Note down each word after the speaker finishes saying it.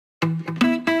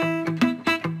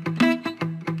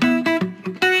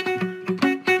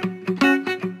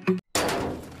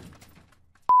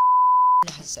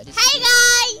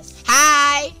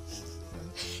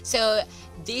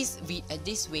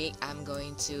This week I'm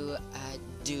going to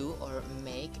do or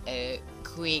make a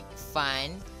quick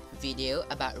fun video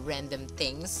about random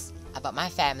things about my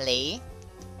family,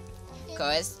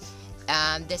 because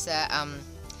there's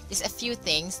a few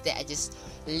things that I just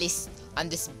list on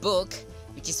this book,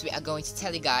 which is we are going to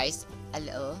tell you guys a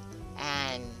little.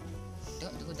 And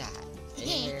don't do that.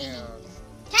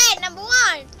 Okay, number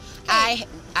one. I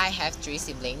have 3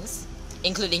 siblings,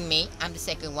 including me. I'm the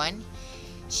second one.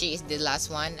 She is the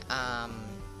last one,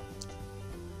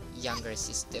 younger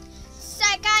sister.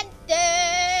 Second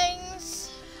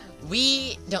things.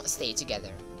 We don't stay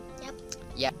together. Yep.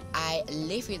 Yeah, I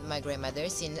live with my grandmother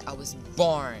since I was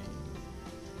born.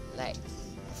 Like,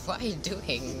 what are you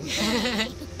doing?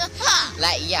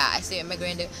 Like, yeah, I stay with my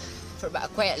grandmother for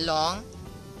about quite long,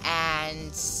 and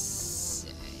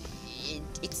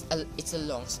it's a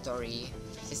long story.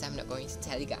 Since I'm not going to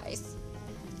tell you guys.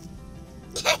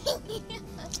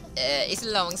 It's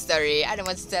a long story. I don't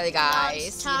want to tell you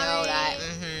guys. You know, like,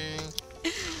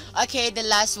 Okay, the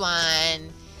last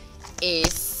one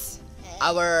is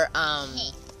our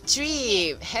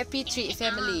trip. Happy trip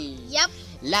family. Yep.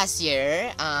 Last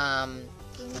year,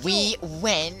 we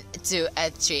went to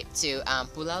a trip to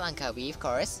Pulau Langkawi, of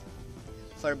course,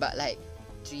 for about like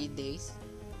 3 days.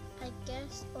 I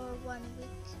guess, or 1 week.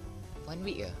 1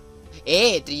 week ya?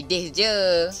 3 days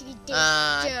je. 3 days.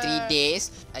 3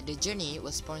 days. The journey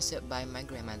was sponsored by my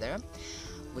grandmother,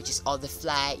 which is all the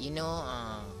flight, you know,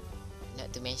 not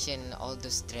to mention all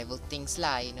those travel things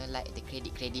lah, you know, like the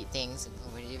credit things,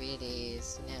 whatever it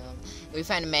is, you know. We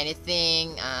found many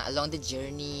things along the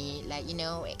journey, like, you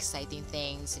know, exciting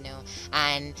things, you know,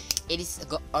 and it is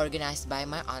organized by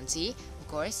my auntie, of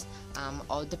course.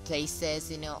 All the places,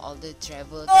 you know, all the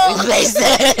travel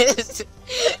places.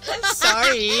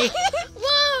 Sorry.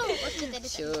 Whoa.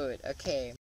 Shoot.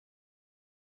 Okay.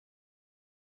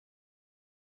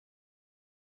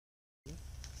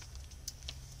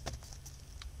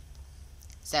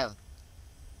 So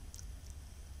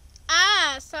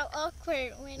So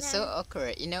awkward when so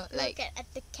awkward, you know, like look at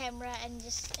the camera and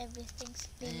just everything's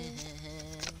spinning.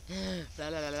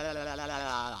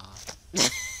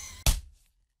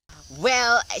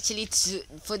 Well, actually,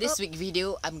 for this week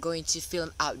video, I'm going to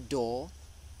film outdoor.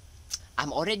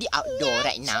 I'm already outdoor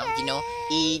right now, you know,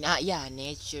 in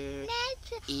nature,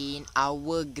 in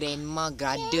our grandma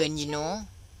garden, you know.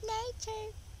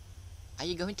 Nature. Are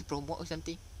you going to promote or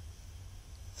something?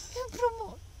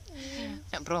 Promote.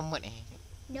 Nak promote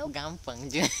Nope.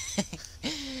 Gampang je.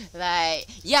 Like,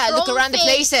 yeah, look around the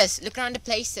places. Look around the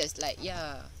places. Like,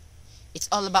 yeah. It's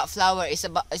all about flower. It's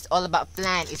all about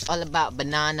plant. It's all about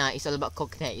banana. It's all about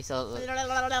coconut. It's all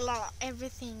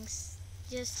Everything's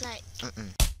just like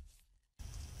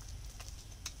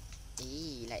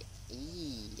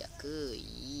ya ke?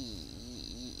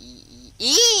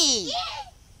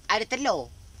 Ada telur.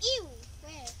 ew.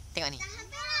 Where? Tengok ni.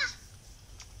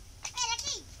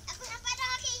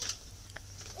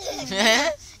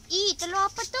 Telur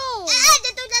apa tu?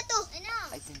 Jatuh.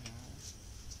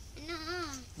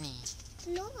 Ni.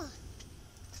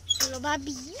 Telur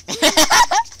babi.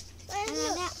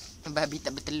 Babi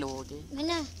tak bertelur je.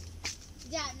 Mana?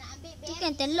 Itu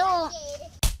kan telur.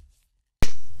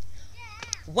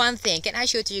 One thing, can I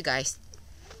show to you guys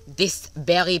this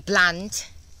berry plant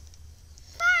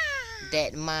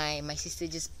that my sister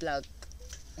just plucked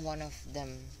one of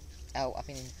them. Oh,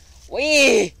 apa ni?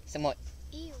 Wih, semut.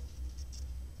 Ew.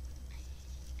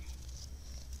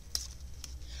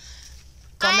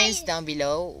 Comments down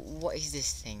below. What is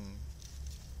this thing?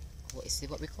 What is it?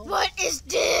 What we call? What is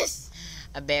this?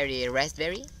 A berry, a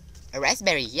raspberry. A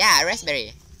raspberry, yeah, a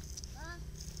raspberry.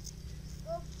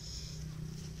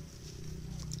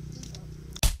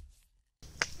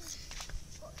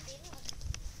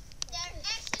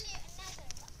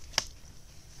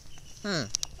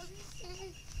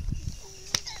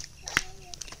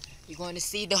 You want to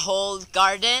see the whole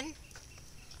garden?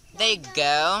 There you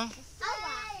go.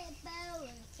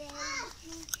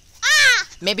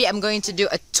 Maybe I'm going to do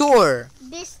a tour.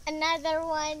 This another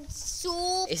one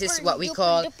super. This is what we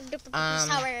call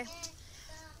sour.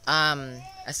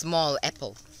 A small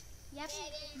apple. Yep,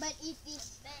 but it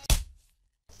is.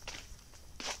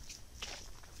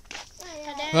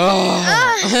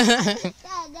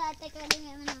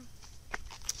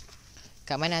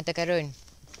 Kat mana Takarun?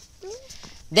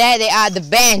 There they are, the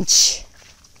bench.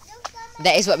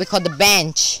 That is what we call the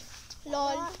bench.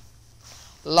 Lol.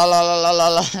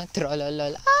 Lol.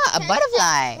 Trollolol. A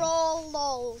butterfly.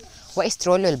 Troll. What is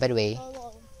trollol, by the way?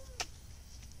 Troll.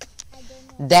 I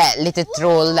don't know. That little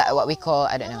troll, that what we call,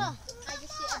 I don't know. I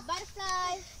just see a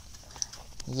butterfly.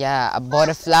 Yeah, a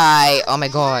butterfly. Oh my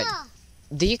god.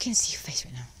 Do you can see your face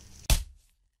right now?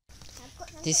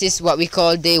 This is what we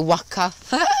call the waka.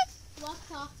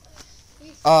 Waka.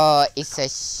 Oh, it's a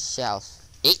shelf.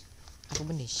 Apa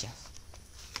benda shelf?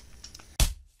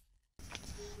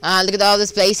 Look at all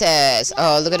these places.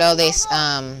 Oh, look at all these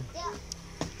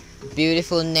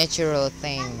beautiful natural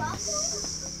things.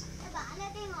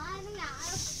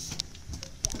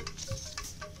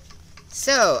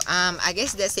 So, I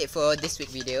guess that's it for this week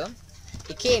video.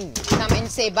 Ikin, come and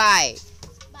say bye.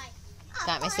 Bye.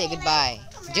 Come and say goodbye.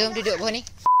 Jom duduk bawah ni.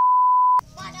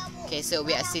 Okay, so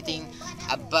we are sitting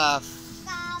above,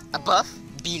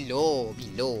 below.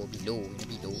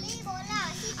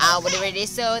 Whatever it is.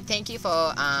 So thank you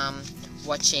for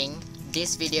watching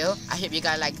this video. I hope you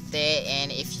guys liked it,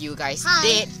 and if you guys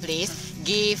did, please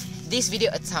give this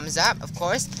video a thumbs up. Of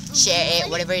course, share it,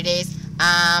 whatever it is.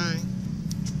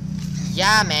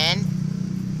 Yeah, man.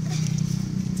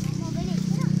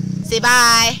 Say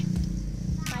bye.